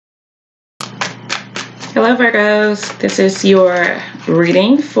Hello Virgos, this is your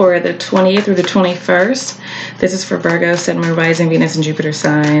reading for the 20th through the 21st. This is for Virgo, Sun, Moon, Rising, Venus, and Jupiter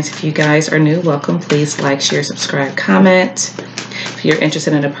signs. If you guys are new, welcome. Please like, share, subscribe, comment. If you're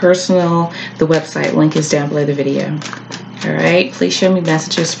interested in a personal, the website link is down below the video. All right, please show me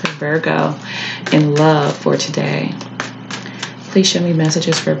messages for Virgo in love for today. Please show me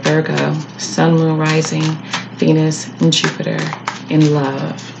messages for Virgo, Sun, Moon, Rising, Venus, and Jupiter in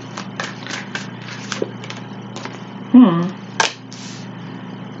love.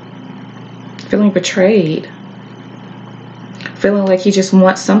 Feeling betrayed. Feeling like you just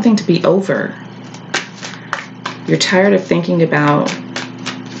want something to be over. You're tired of thinking about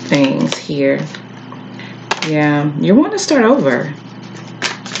things here. Yeah, you want to start over.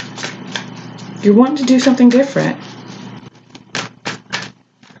 You're wanting to do something different.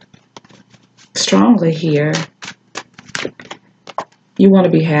 Strongly here. You want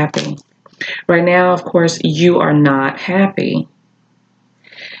to be happy. Right now, of course, you are not happy.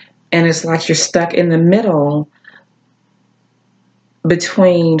 And it's like you're stuck in the middle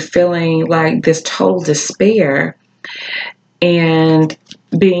between feeling like this total despair and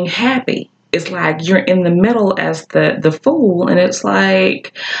being happy. It's like you're in the middle as the fool, and it's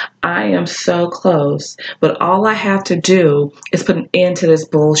like, I am so close, but all I have to do is put an end to this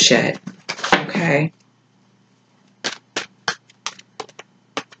bullshit. Okay?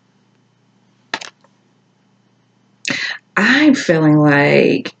 I'm feeling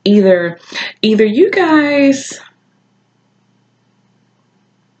like either you guys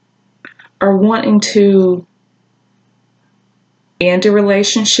are wanting to end a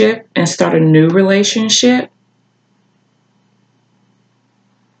relationship and start a new relationship.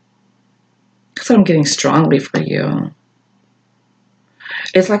 That's what I'm getting strongly for you.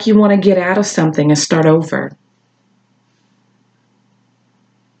 It's like you want to get out of something and start over.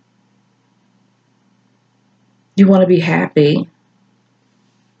 You want to be happy.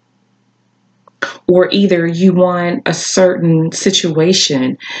 Or either you want a certain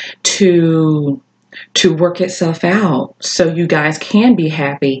situation to work itself out so you guys can be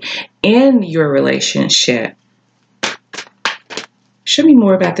happy in your relationship. Show me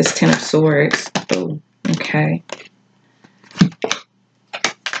more about this Ten of Swords. Oh, okay.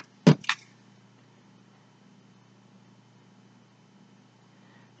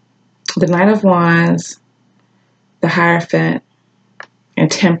 The Knight of Wands, the Hierophant,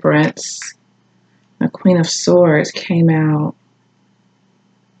 and Temperance. The Queen of Swords came out.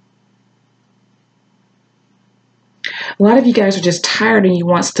 A lot of you guys are just tired and you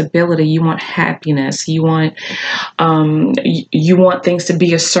want stability. You want happiness. You want things to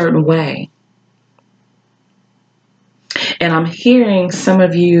be a certain way. And I'm hearing some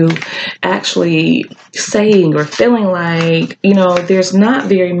of you actually saying or feeling like, you know, there's not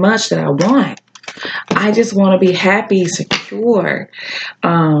very much that I want. I just want to be happy, secure,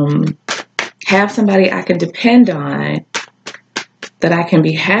 have somebody I can depend on, that I can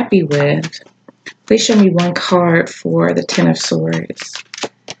be happy with. Please show me one card for the Ten of Swords.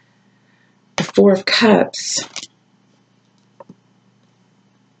 The Four of Cups.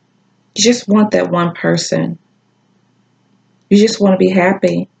 You just want that one person. You just want to be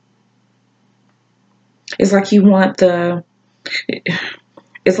happy. It's like you want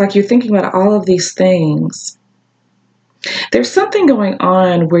it's like you're thinking about all of these things. There's something going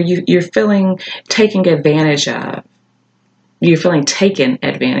on where you're feeling taken advantage of. You're feeling taken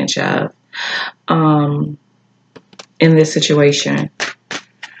advantage of in this situation.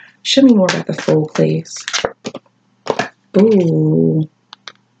 Show me more about the Fool, please. Ooh.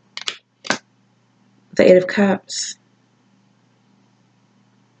 The Eight of Cups.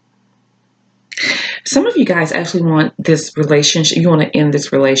 Some of you guys actually want this relationship. You want to end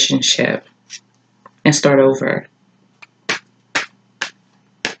this relationship and start over.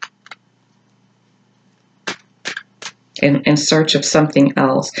 In search of something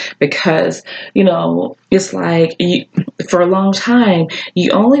else, because, you know, it's like for a long time you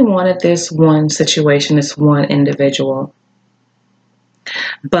only wanted this one situation, this one individual,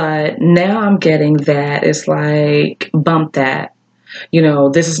 but now I'm getting that it's like, bump that, you know,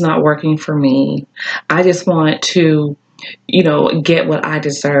 this is not working for me. I just want to, you know, get what I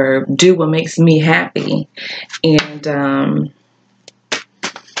deserve, do what makes me happy, and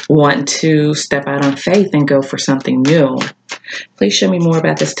want to step out on faith and go for something new. Please show me more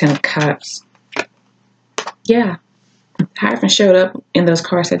about this Ten of Cups. Yeah, Hierophant showed up in those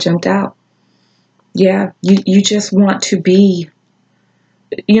cards that jumped out. Yeah, you just want to be,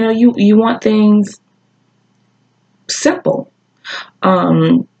 you know, you want things simple.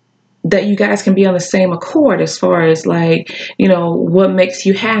 That you guys can be on the same accord as far as, like, you know, what makes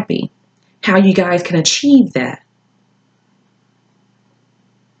you happy. how you guys can achieve that.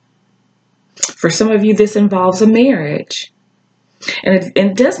 For some of you, this involves a marriage. And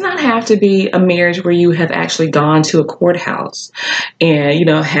it does not have to be a marriage where you have actually gone to a courthouse and, you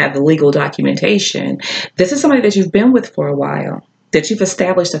know, have the legal documentation. This is somebody that you've been with for a while, that you've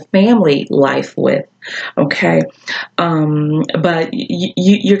established a family life with, okay? But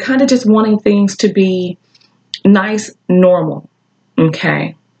you're kind of just wanting things to be nice, normal,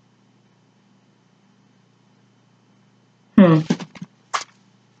 okay?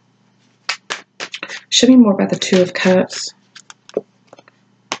 Show me more about the Two of Cups.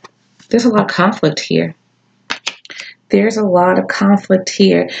 There's a lot of conflict here. There's a lot of conflict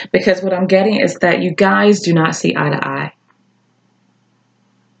here because what I'm getting is that you guys do not see eye to eye.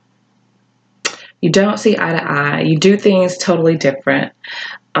 You don't see eye to eye. You do things totally different.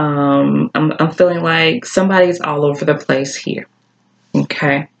 I'm feeling like somebody's all over the place here.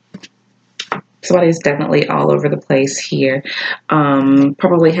 Okay. Somebody's definitely all over the place here.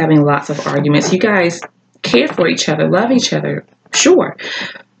 Probably having lots of arguments. You guys care for each other, love each other, sure.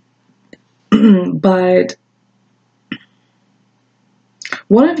 But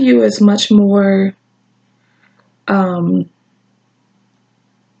one of you is much more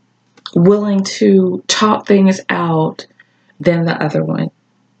willing to talk things out than the other one.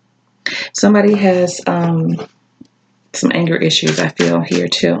 Somebody has some anger issues, I feel, here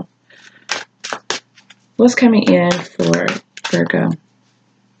too. What's coming in for Virgo?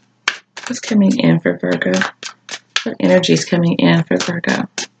 What's coming in for Virgo? What energy is coming in for Virgo?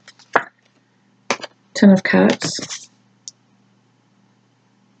 Ten of Cups.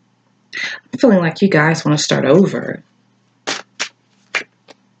 I'm feeling like you guys want to start over.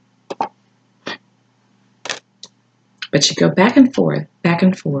 But you go back and forth, back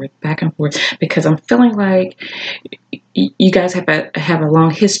and forth, back and forth, because I'm feeling like you guys have a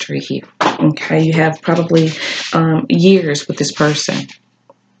long history here. Okay, you have probably years with this person.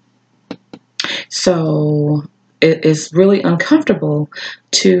 So it is really uncomfortable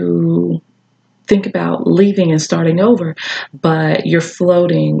to think about leaving and starting over, but you're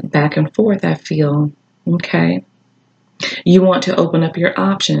floating back and forth, I feel. Okay. You want to open up your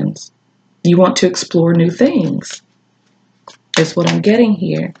options. You want to explore new things. That's what I'm getting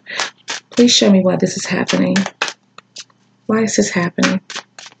here. Please show me why this is happening. Why is this happening?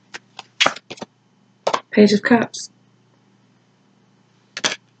 Page of Cups.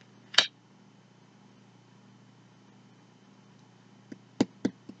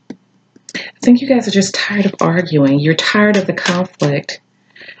 I think you guys are just tired of arguing. You're tired of the conflict.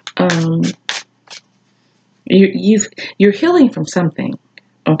 You're healing from something,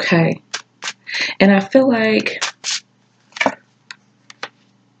 okay? And I feel like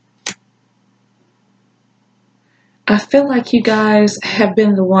you guys have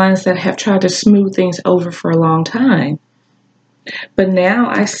been the ones that have tried to smooth things over for a long time. But now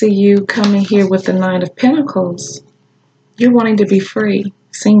I see you coming here with the Nine of Pentacles. You're wanting to be free,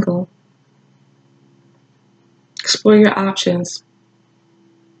 single. Explore your options.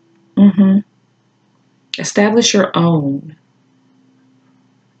 Establish your own.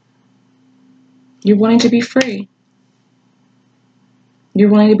 You're wanting to be free. You're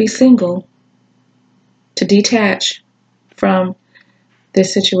wanting to be single. To detach from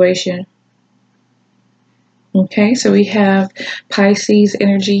this situation. Okay, so we have Pisces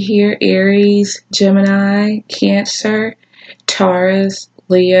energy here, Aries, Gemini, Cancer, Taurus,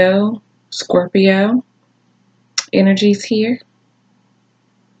 Leo, Scorpio energies here.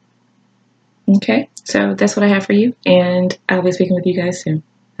 Okay, so that's what I have for you, and I'll be speaking with you guys soon.